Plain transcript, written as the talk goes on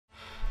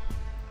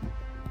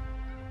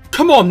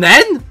Come on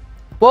then!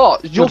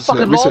 What? You're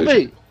fucking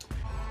lobby!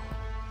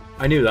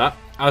 I knew that.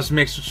 I was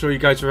making sure you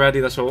guys were ready,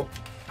 that's all.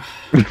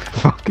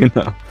 Fucking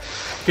hell.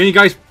 Can you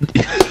guys...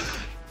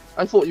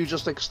 I thought you were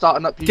just like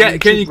starting up your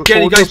Can you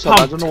guys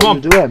pumped? I don't know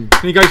Come what you're doing.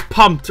 Can you guys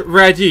pumped?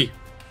 Ready?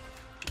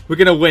 We're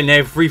gonna win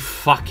every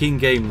fucking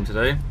game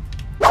today.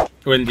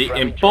 When the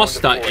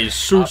imposter is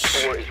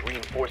Sus.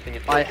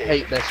 I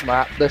hate this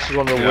map. This is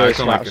one of the worst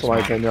maps in my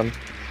opinion.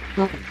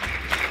 I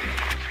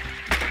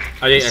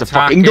hate It's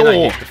attacking, a fucking I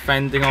door. hate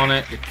defending on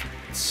it. It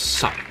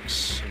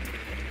sucks.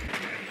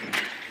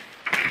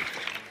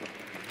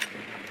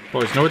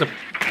 Boys, know where the...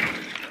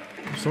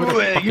 So where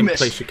the fucking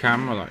place your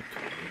camera, like?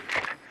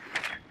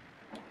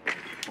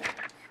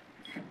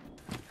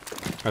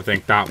 I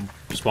think that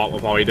spot will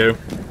probably do.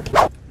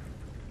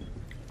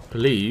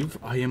 Believe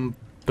I am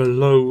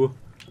below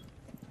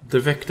the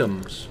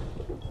victims.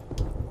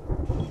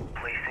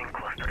 Placing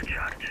cluster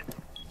charge.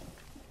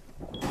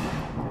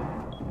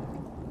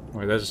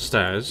 Wait, there's the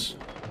stairs.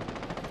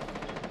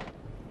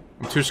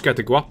 I'm too scared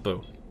to go up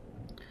though.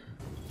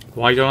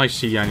 Why don't I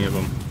see any of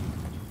them?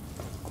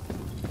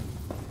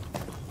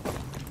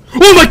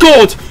 Oh my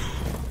god!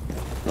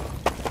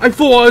 I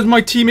thought it was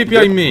my teammate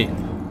behind me.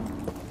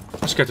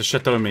 That scared the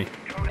shit out of me.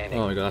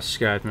 Oh my god, that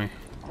scared me.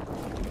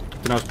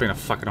 I was playing a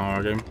fucking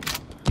horror game.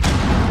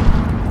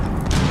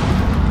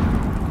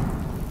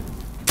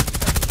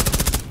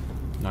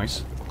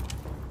 Nice.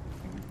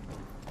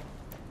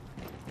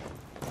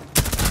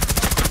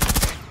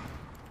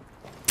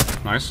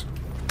 Nice.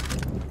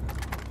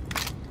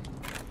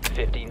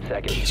 15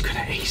 seconds. He's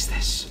gonna ace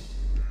this.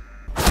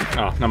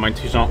 Oh, never mind,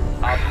 he's not.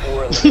 Op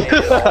 4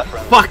 eliminated all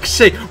friendly. Fuck's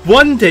sake!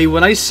 One day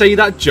when I say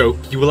that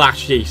joke, you will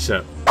actually ace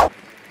it.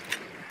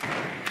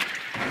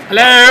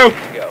 Hello!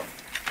 Go.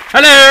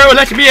 Hello!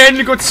 Let me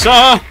in, good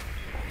sir!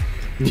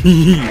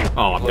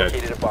 Oh, I'm dead.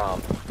 Located a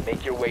bomb.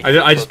 Make your way to I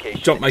the just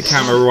location. dropped my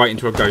camera right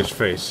into a guy's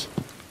face.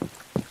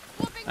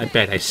 I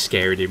bet I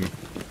scared him.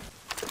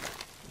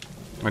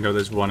 I know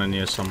there's one in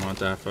here somewhere,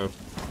 therefore.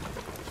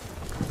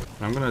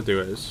 What I'm gonna do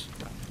is...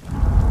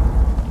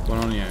 one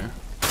on here.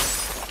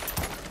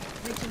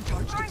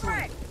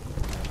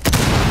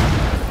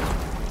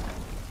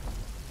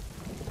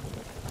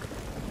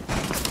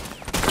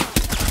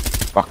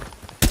 Fuck.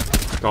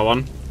 Got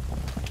one.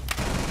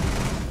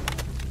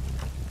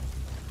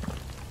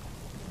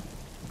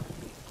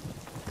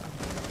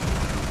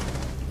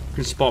 You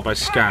can spot by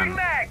scan.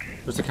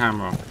 Where's the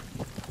camera?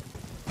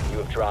 You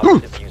have dropped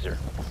the diffuser.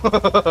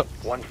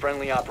 One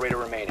friendly operator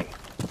remaining.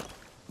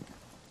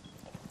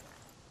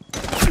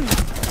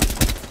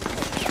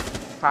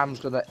 Pam's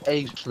gonna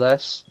ace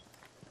this.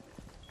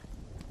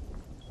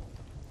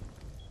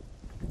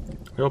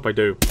 I hope I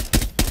do.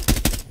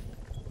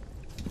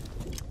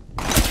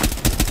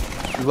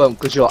 You won't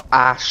because you're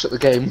ash at the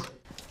game.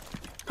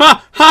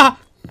 Ha! Ha!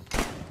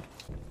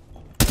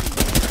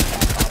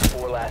 Op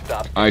 4 last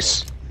stop.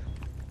 Nice.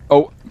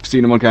 Oh,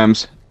 seen him on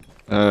cams.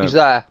 He's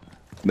there.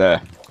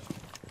 There.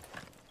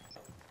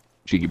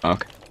 Cheeky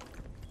bark.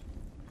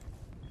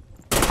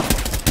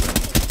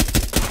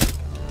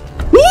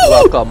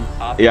 Welcome.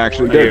 Op He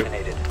actually 4 did.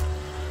 eliminated.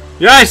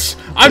 Yes!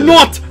 I'm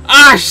not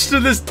Ash to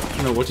this...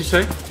 No, what'd you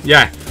say?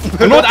 Yeah.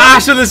 I'm not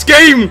Ash to this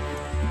game!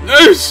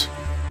 Yes!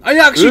 I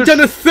actually done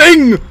a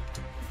thing!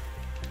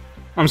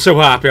 I'm so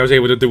happy I was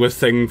able to do a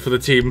thing for the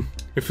team.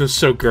 It feels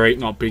so great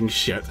not being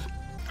shit.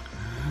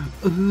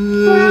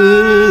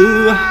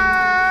 Ooh,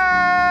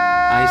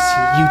 I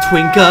see you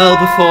twinkle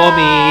before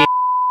me.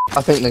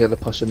 I think they're gonna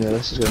push in here.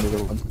 This is gonna be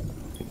the one.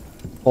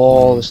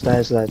 Oh, the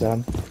stairs there,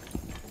 Dan.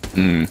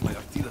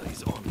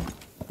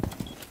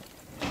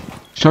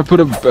 Should I put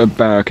a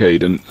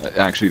barricade and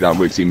actually that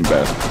works even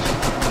better?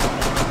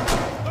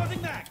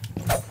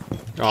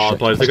 Oh,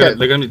 boys, they're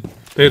gonna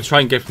try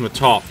and get from the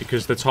top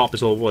because the top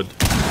is all wood.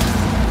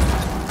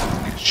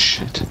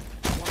 Shit.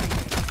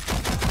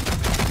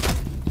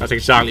 That's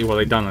exactly what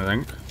they've done, I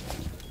think.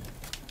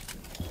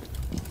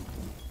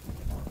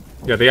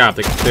 Yeah, they have.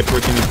 They're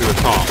breaking into the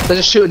top. They're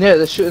just shooting here.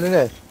 They're shooting in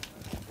here.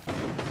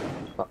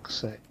 Fuck's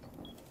sake.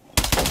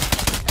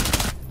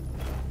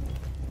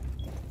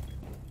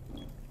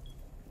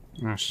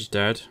 Oh, she's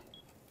dead.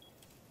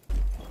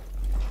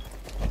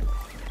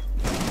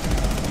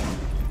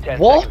 10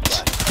 What? seconds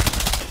left.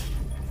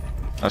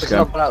 That's There's Cam.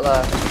 nothing out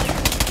there.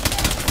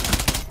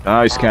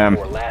 Nice, Op Cam.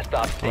 4 last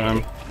stop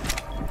standing.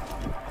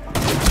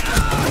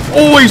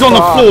 Oh, he's on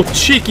the floor!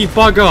 Cheeky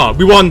bugger!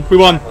 We won! We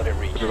won! Let it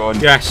reach. Everyone.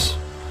 Yes!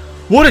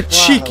 What a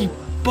cheeky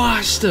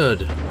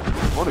bastard!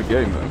 What a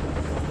game, though.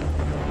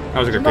 That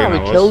was a good No, game, he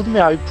that was. killed me.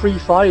 I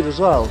pre-fired as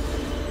well.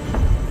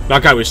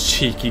 That guy was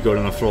cheeky good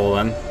on the floor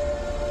then.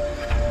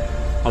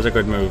 That was a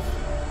good move.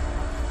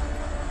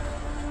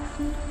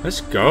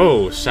 Let's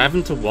go!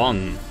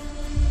 7-1.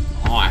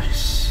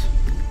 Nice.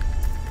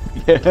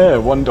 Yeah,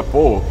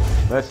 1-4.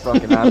 Let's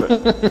fucking have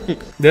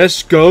it.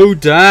 Let's go,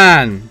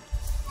 Dan!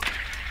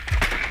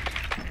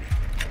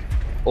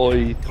 Oi.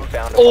 You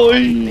found a Oi.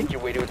 bomb. Make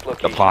your way to its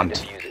location plant.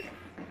 and defuse it.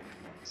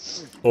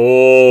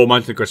 Oh,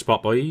 mine's a good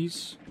spot,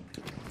 boys.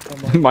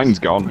 Mine's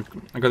gone.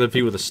 I got a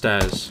view of the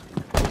stairs.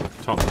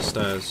 Top of the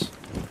stairs.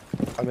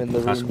 I'm in the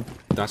room.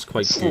 That's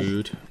quite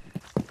good.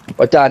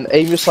 Right, Dan,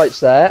 aim your sights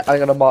there. I'm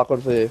gonna mark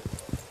one for you.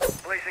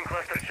 Placing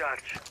cluster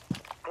charge.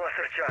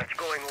 Cluster charge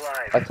going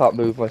live. I can't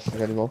move my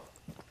thing anymore.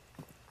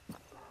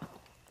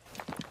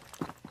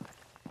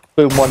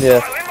 Boom, one here.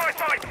 In my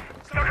sights.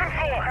 Second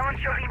floor. Helen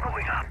Shirley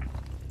moving up.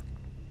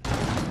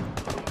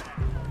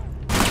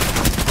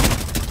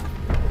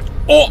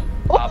 Oh!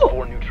 Op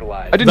 4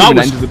 neutralized. I didn't even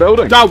enter the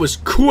building. That was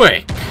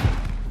quick!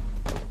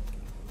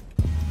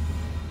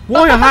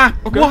 What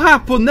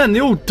happened then?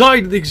 They all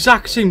died at the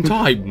exact same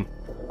time.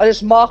 I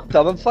just marked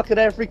them and fucking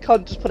every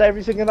cunt just put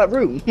everything in that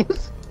room.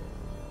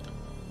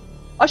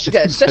 I should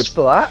get assist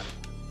for that.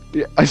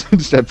 Yeah, I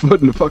didn't step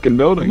foot in the fucking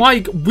building.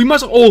 Mike, we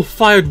must have all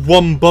fired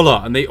one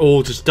bullet and they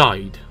all just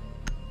died.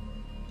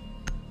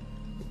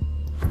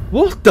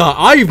 What the?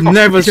 I've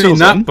never seen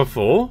that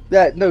before.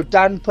 Yeah, no,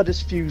 Dan put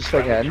his fuse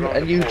thing in,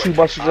 and you two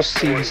must have just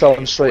seen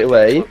someone straight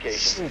away.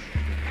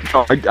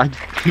 Oh, I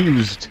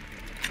fused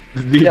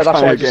the Yeah, that's what I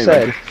entire just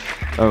game. said.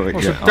 Oh, Oh, yeah.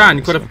 so Dan,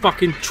 you got a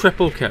fucking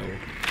triple kill.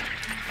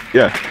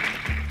 Yeah.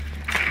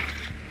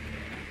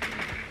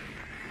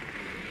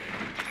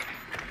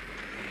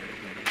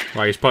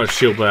 Right, he's put a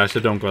shield there, so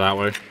don't go that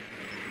way.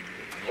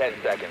 10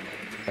 seconds.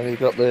 And you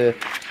got the...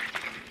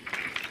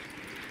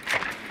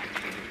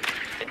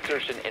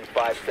 Insertion in 5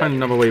 Find seconds.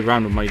 another way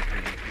around with my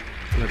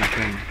bloody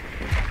thing.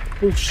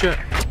 Oh shit.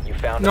 You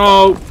found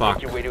No, a bomb. fuck.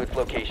 Make your way to its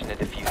location and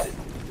defuse it.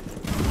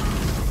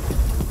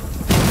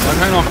 I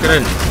can't knock it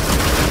in.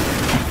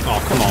 Oh,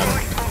 come on.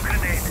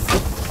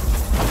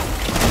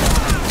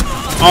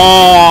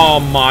 Oh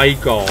my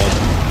god.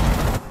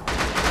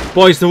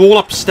 Boys, they're all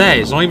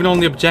upstairs, not even on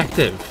the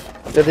objective.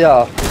 There they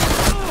are.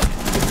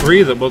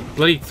 Three of them, well,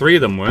 bloody three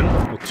of them weren't.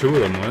 Or two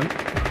of them weren't.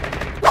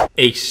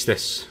 Ace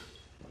this,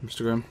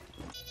 Mr. Grimm.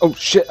 Oh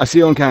shit, I see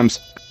you on cams.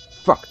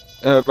 Fuck.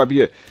 Right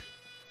here.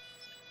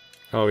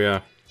 Oh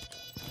yeah.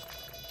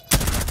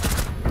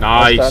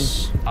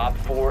 Nice. Op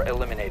 4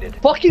 eliminated.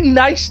 Fucking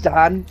nice,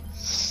 Dan!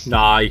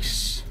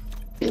 Nice.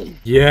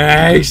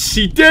 Yes,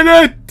 he did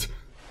it!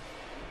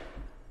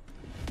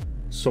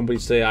 Somebody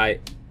say I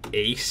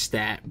aced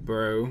that,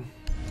 bro.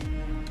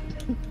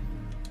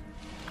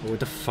 Or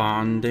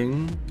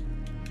defending.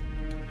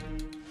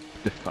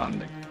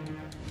 Defending.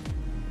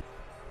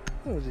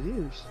 What was it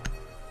used?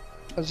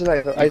 I was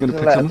like, I gonna can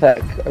pick let some? it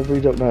peck. I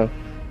really don't know.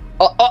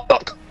 Oh!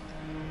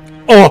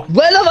 Oh!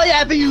 When have I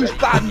ever used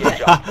bandit?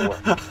 Engage Op 4.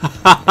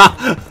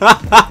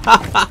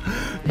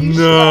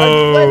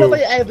 When have No! I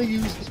ever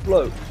used this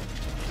bloke?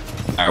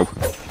 Ow.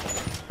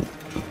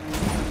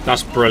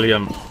 That's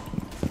brilliant.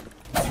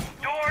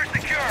 Door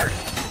secured.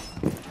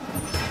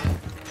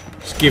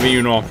 Just giving you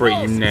an offer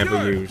you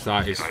never use.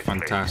 That is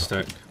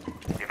fantastic.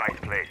 Device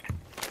placed.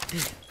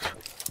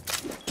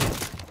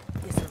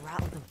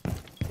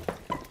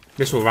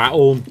 This will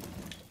rattle them.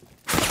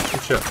 Oh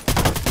shit.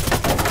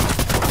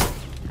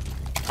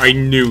 I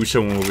knew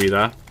someone would be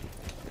there.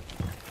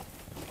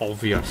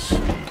 Obvious. Set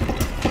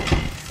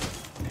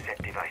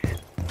device.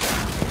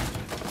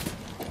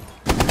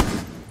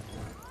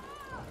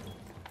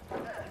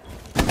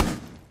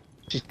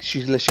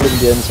 She's literally in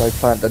the inside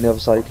plant on the other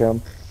side,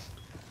 Cam.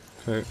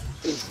 Okay.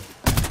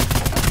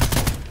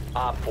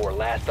 Op 4,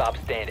 last stop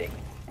standing.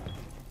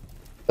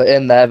 But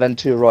in there, then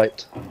to your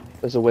right,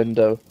 there's a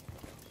window.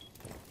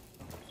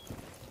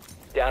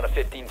 Down to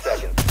 15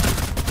 seconds.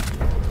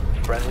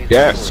 Friendly.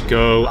 Yes.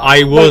 Go.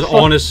 I was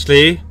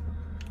honestly,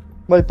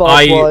 My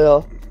barbed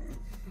wire.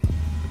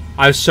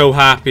 I was so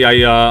happy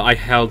I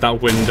held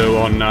that window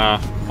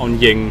on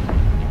Ying.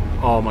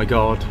 Oh my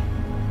god.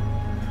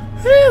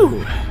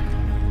 Whew.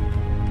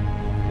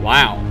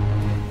 Wow.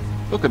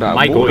 Look at that.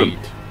 My boredom.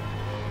 god.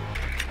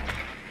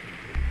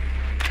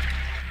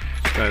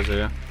 Stairs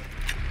here.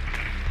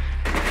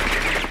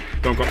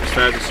 Don't go up the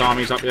stairs, the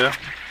Sami's up here. She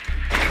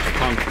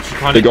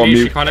can't They hit got me,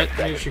 mute. she can't hit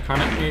me, she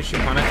can't hit me, she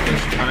can't hit me,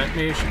 she can't hit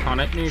me, she can't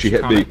hit me, She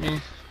hit can't me. hit me.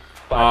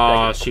 5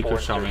 Ah, seconds she before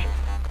could show me.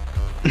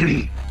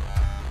 insertion.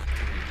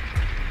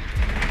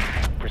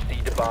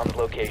 Proceed to bomb's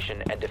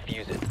location and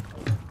defuse it.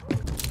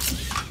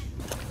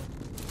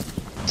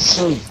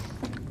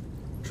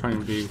 Trying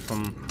to be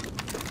from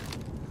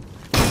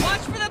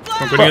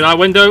going near that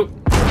window.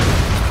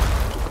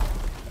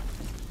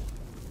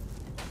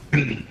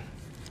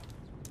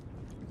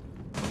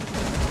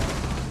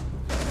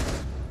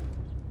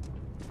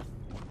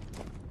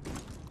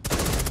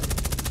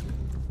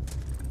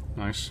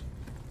 Nice.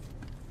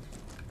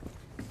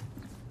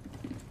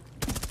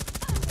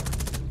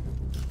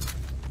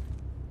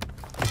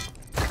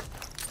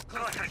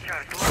 Cluster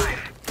charge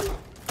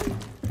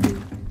live.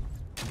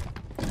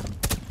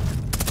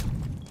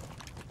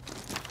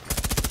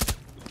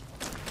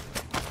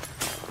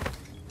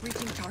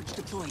 Breaching charge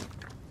deployed.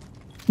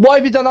 Why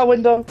have you done that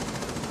window?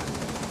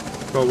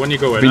 Well, when you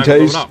go in, Been I'm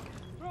going tased. up.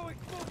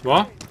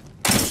 What?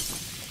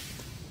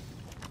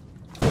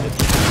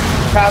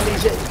 Cam,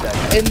 he's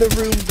in the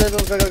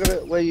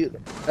room where you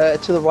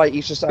to the right.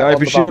 He's just Guy, on if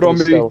the you shoot balcony on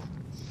me. still.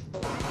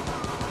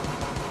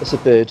 It's a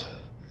bird.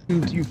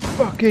 You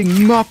fucking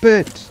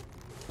muppet!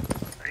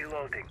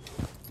 Reloading.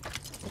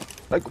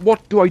 Like,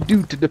 what do I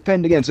do to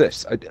defend against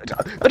this? I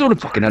don't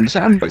fucking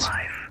understand, boys.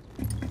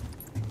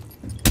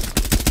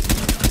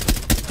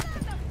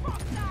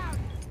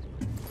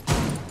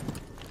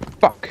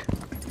 Fuck.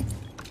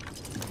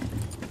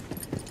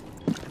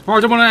 Oh, I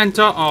don't want to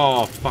enter.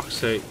 Oh, fuck's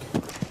sake.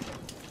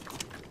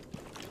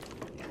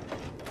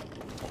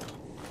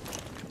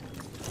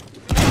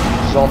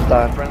 He's on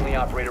that. Friendly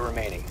operator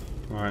remaining.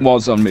 Right.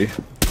 Was on me.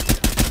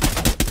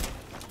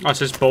 That's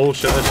just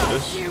bullshit, this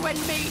is. You and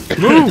me.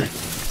 Move!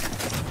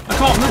 I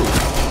can't move.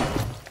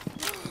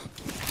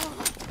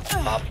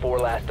 Op 4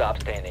 last stop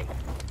standing.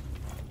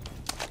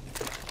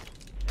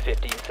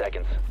 15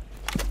 seconds.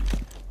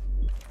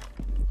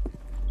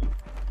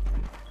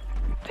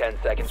 10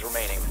 seconds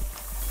remaining.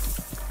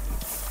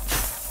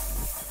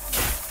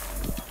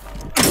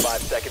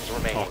 5 seconds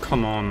remaining. Oh,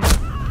 come on.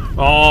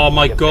 Oh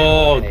my You have been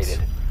god. eliminated.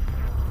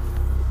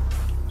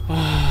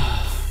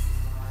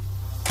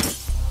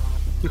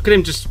 Look at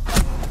him just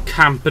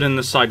camping in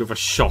the side with a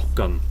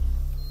shotgun.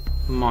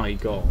 My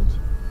god.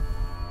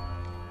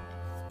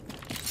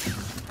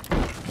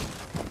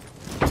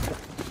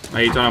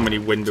 I don't know how many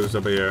windows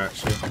there'll be here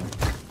actually.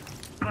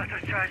 Cluster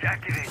charge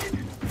activated.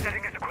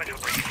 Setting a sequential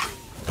breach.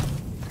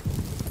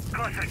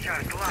 Cluster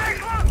charge live. Stay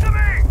close to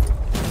me!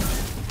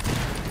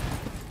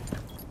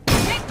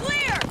 Get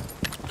clear.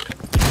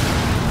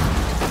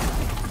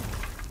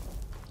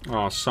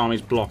 Oh,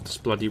 Sami's blocked this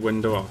bloody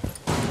window off.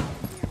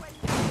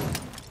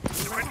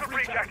 Sequential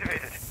breach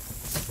activated.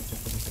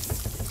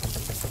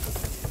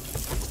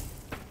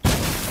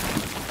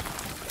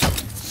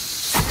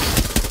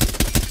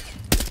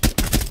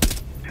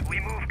 We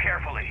move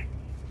carefully.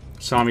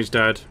 Sami's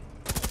dead.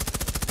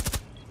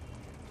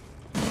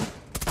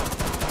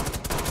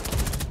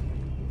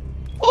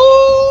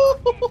 Oh!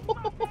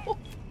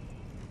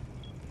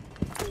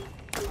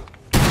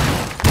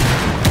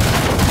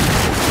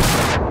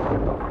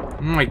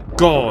 Oh my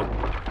god.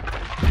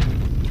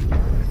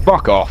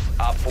 Fuck off.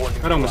 Op 4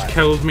 That almost neutralized.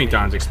 killed me,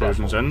 Dan's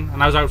explosions in.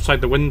 And I was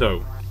outside the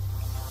window.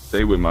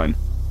 They were mine.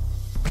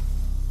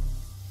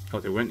 Oh,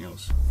 they weren't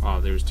yours.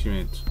 Oh, there was 2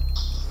 minutes.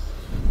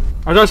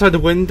 I was outside the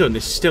window and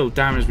this still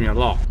damaged me a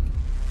lot.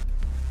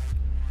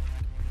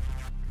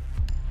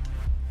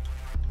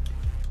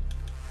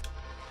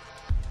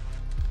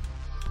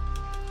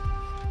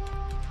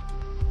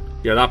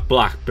 Yeah, that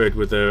blackbird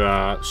with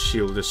the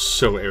shield is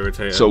so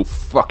irritating. So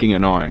fucking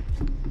annoying.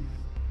 I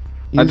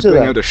You just do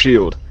bring that. out a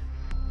shield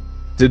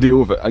to deal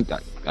with it.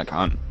 I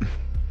can't.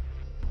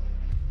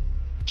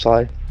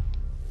 Sorry.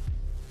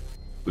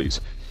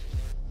 Please.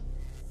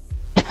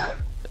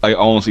 I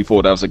honestly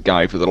thought I was a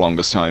guy for the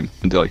longest time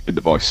until I heard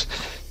the voice.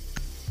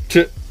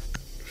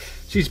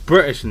 She's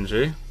British, isn't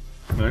she?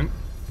 I think.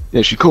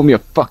 Yeah, she called me a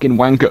fucking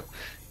wanker.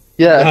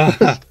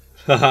 Yeah.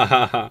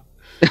 I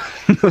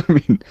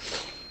mean,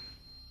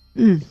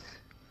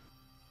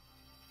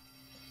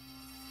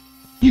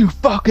 you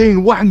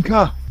fucking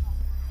wanker!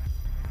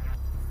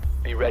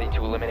 Be ready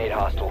to eliminate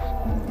hostiles.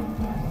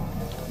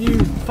 You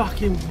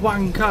fucking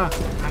wanker!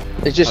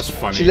 It's just, That's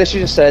funny. she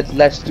literally just said,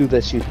 let's do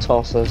this, you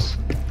toss us.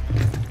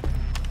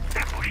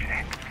 Push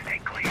in. Stay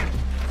clear.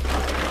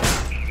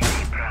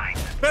 EDD prime.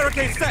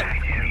 Barricade set.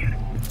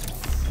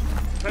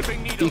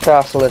 Prepping needle.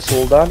 E-castle this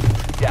all done.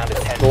 Down to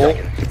 10 Cool.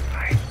 seconds.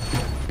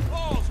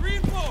 Walls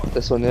reinforced.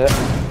 This one here.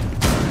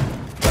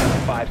 Down to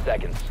 5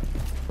 seconds.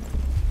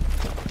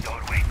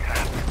 Doorway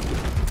trapped.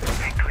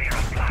 Stay clear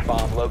of blast.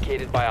 Bomb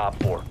located by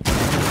Op 4.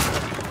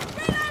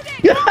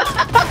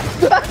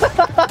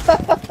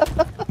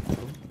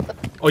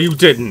 Oh, you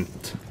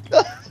didn't.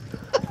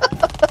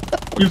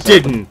 You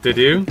didn't, did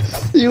you?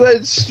 You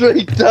went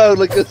straight down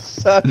like a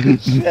sack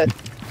of shit.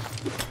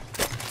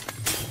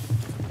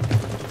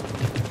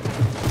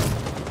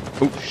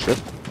 Oh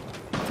shit.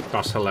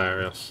 That's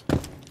hilarious.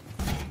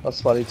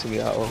 That's funny to me,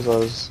 that was. I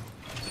was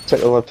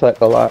tickling my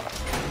pickle that.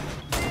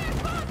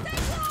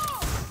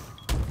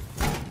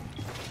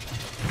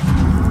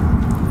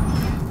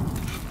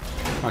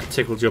 That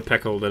tickled your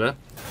pickle, did it?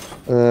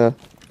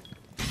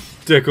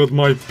 Tickled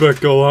my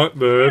pickle, that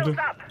did.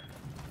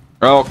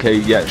 Okay,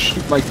 yeah,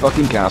 shoot my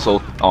fucking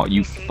castle. Oh,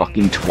 you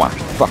fucking twat.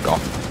 Fuck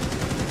off.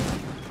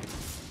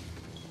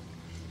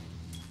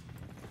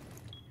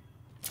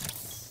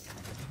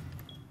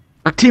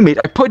 My teammate,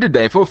 I put it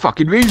there for a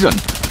fucking reason.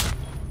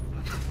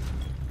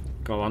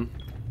 Go on.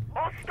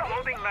 All stop.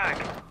 Loading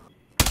mag.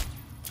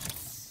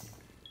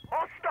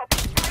 All stop.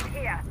 Right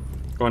here.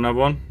 Go on,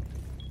 everyone.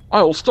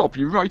 I'll stop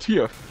you right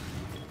here.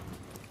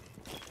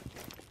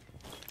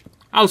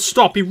 I'll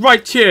stop you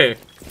right here,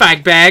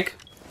 fag bag.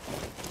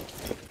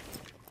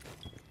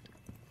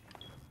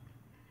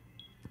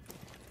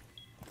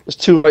 There's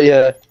 2 right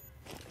here.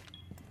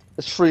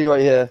 There's 3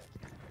 right here.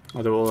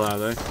 I'll do all that,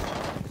 though.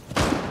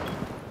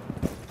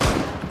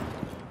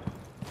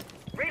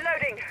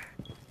 Reloading.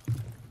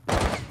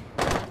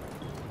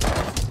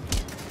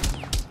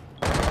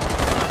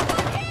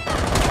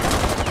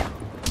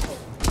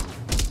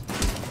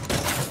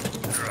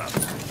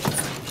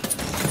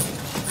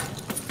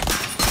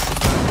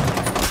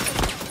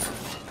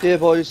 Here,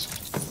 boys.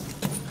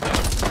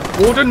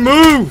 Gordon,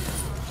 move!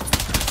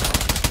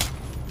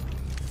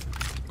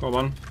 Go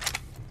on.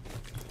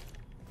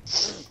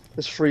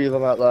 There's 3 of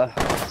them out there.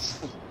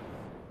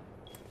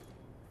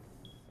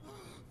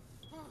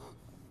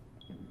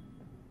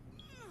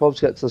 Bob's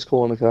get to this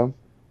corner, Cam.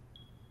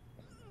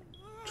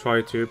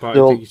 Try to, but I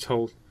They'll- think he's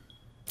told.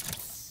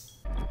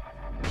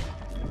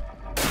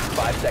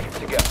 5 seconds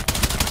to go.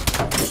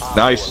 Op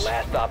Nice. 4,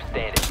 last stop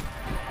standing.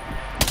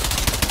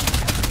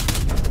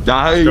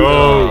 Nice.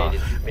 Oh.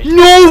 Mission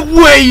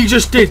No way you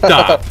just did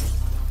that!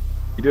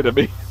 You did it,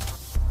 me.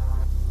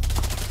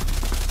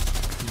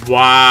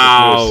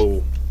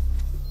 Wow.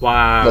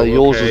 Wow. No,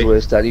 yours okay. was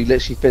worse, Dan. You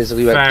literally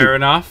physically went. Fair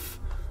enough.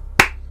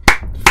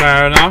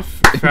 Fair enough.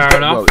 Fair Well,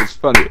 enough. it's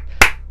funny.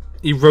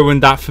 You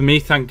ruined that for me.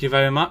 Thank you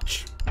very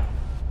much.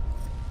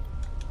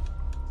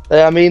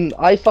 I mean,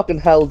 I fucking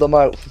held them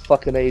out for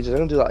fucking ages. I'm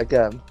gonna do that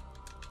again.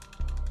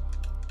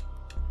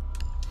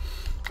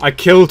 I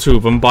killed 2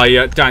 of them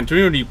by Dan. Do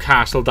you know when you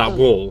castled that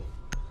wall?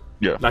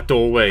 Yeah. That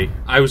doorway.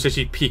 I was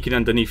actually peeking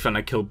underneath and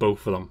I killed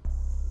both of them.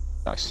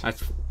 Nice.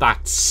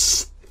 That's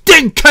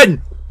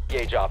stinking.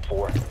 Gauge Op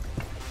 4.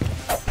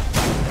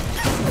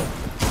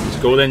 Let's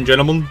go then,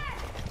 gentlemen.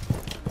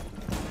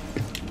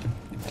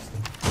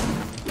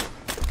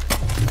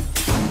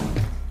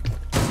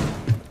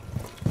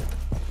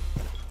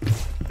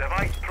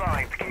 Device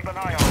primed. Keep an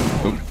eye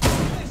on.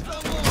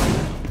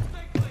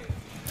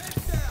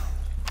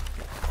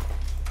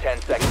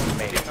 10 seconds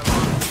remaining.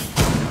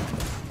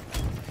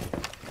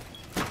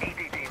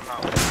 EDD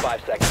mounted.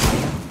 5 seconds.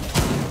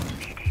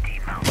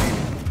 EDD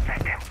mounted. Let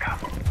them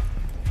come.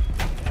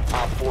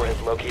 Op 4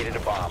 has located a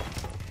bomb.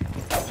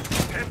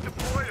 Test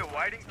deployed.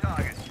 Awaiting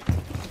target.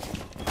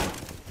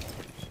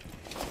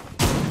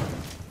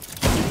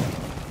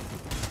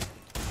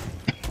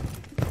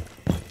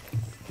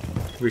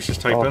 Reese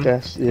is I typing.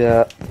 guess,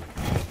 yeah.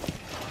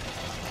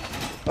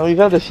 Oh, we've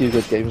had a few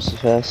good games to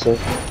fair, so.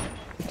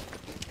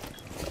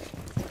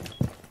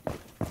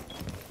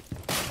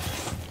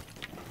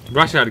 We've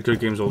actually had good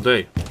games all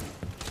day.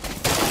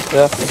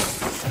 Yeah.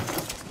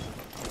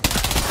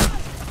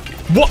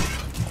 What?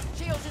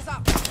 Shields is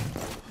up.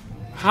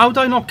 How did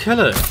I not kill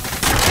it?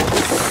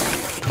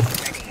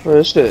 Where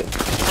is it?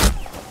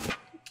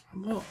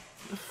 What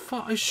the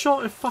fuck? I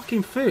shot her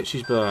fucking first,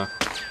 she's better.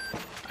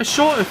 I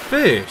shot her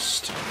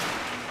first.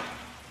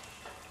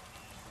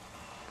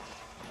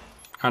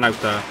 And out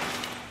there.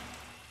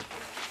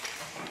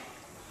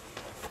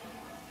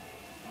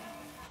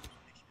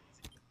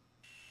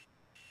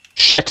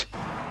 Shit.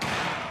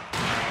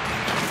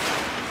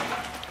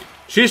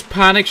 She just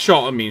panic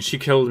shot at me and she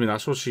killed me.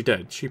 That's what she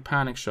did. She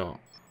panic shot.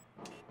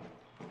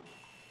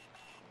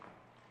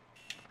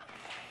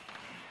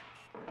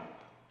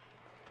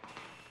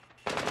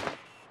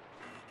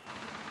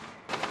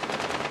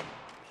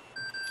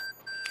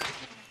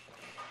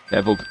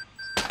 Leveled.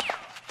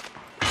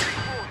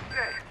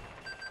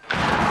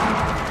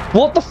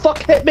 What the fuck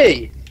hit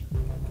me?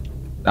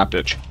 That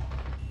bitch.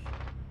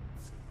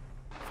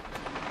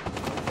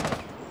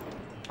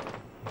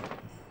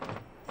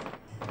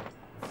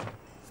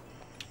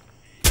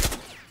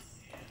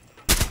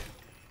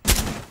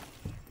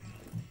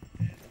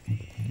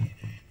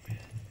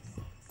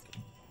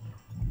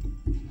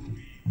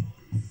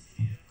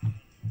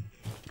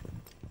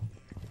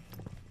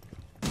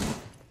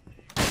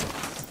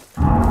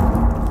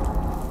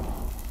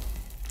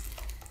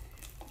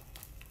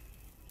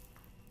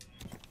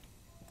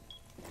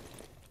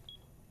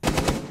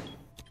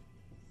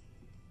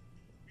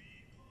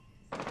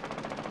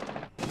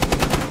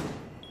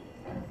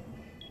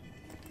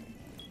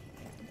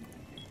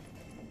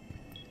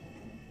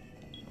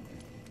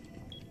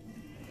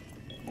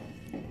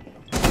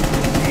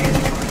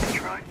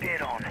 Right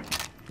dead on.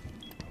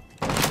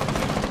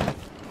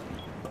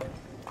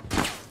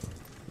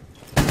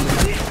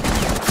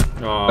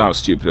 Oh, That was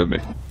stupid of me.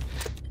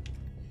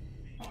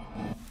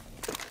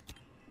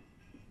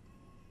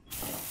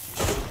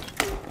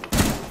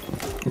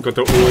 I've got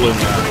the all in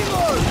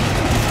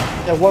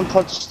there. Yeah, one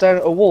can't just stare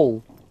at a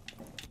wall.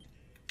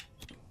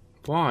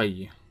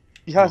 Why?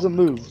 He hasn't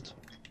moved.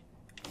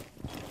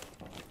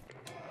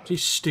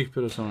 She's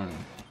stupid or something.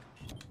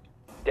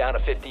 Down to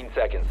 15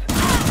 seconds.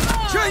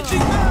 Changing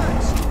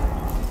mags!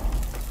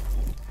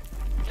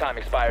 Time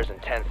expires in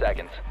 10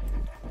 seconds.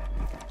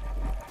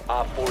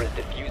 Op 4 is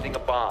defusing a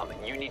bomb.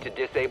 You need to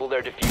disable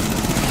their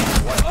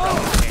diffuser. One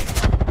friendly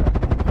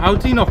remaining. How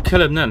did he not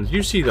kill him then? Did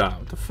you see that?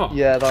 What the fuck?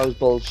 Yeah, that was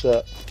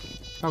bullshit.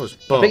 That was I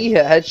bull. think he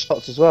hit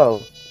headshots as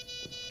well.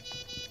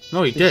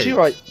 No, he Did did. you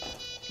right?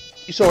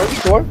 You saw it? You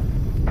saw it?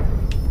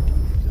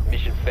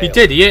 Mission failed. He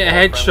did. He hit a All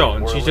headshot friendlies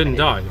and were she didn't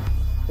die. eliminated.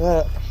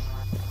 Yeah.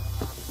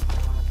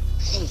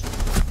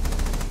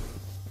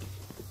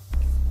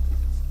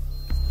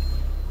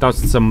 That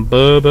was some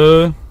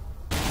burber.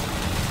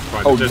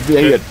 Right, Oh, just-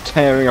 they are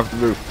tearing off the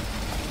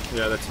roof.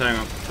 Yeah, they're tearing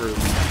up the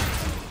roof.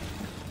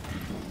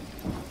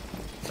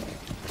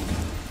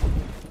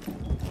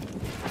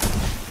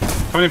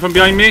 Coming in from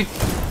behind me.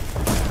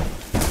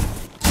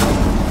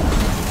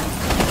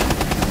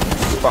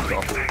 Fuck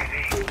off.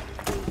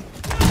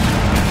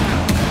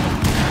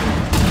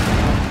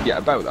 Yeah,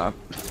 about that.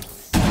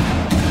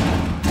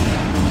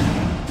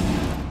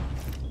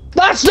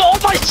 That's not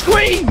on my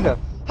screen!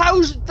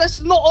 How's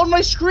that's not on my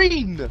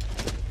screen?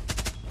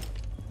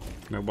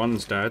 No,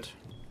 one's dead.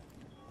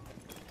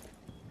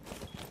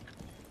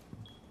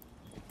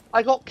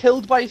 I got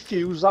killed by a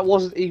fuse that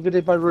wasn't even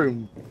in my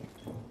room.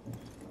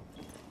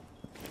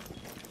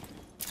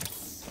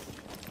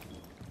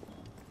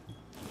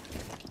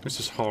 This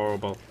is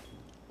horrible.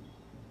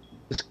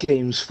 This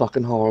game's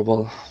fucking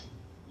horrible.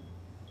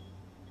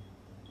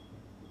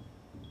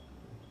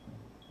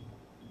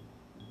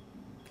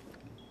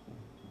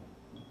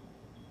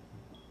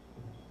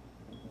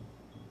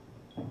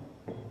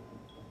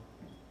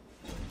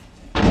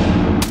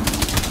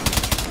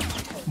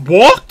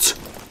 What?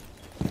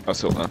 I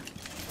saw that.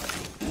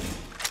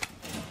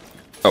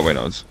 Oh wait,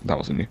 no, that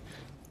wasn't you.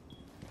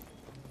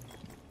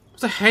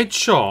 It's a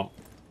headshot.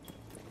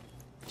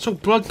 So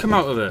blood come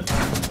out of it.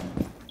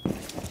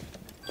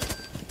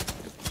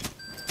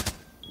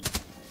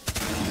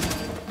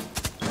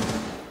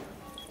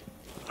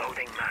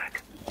 Loading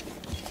mag.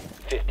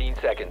 15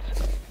 seconds.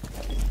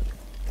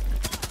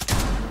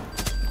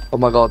 Oh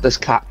my god, this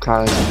cat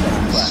can is a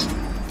mess.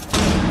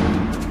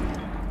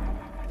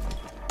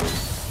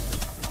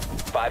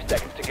 5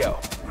 seconds to go.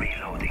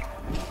 Reloading.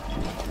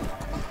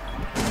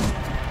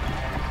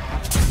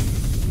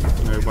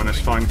 No, one is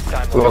fine.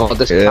 Time Oh, limit.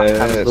 this cat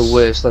can is Yes. the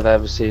worst I've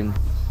ever seen.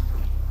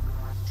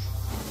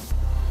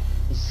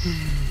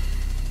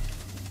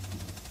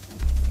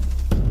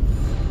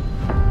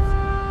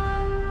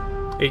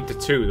 Eight to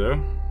 2 though.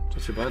 Not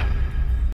too bad.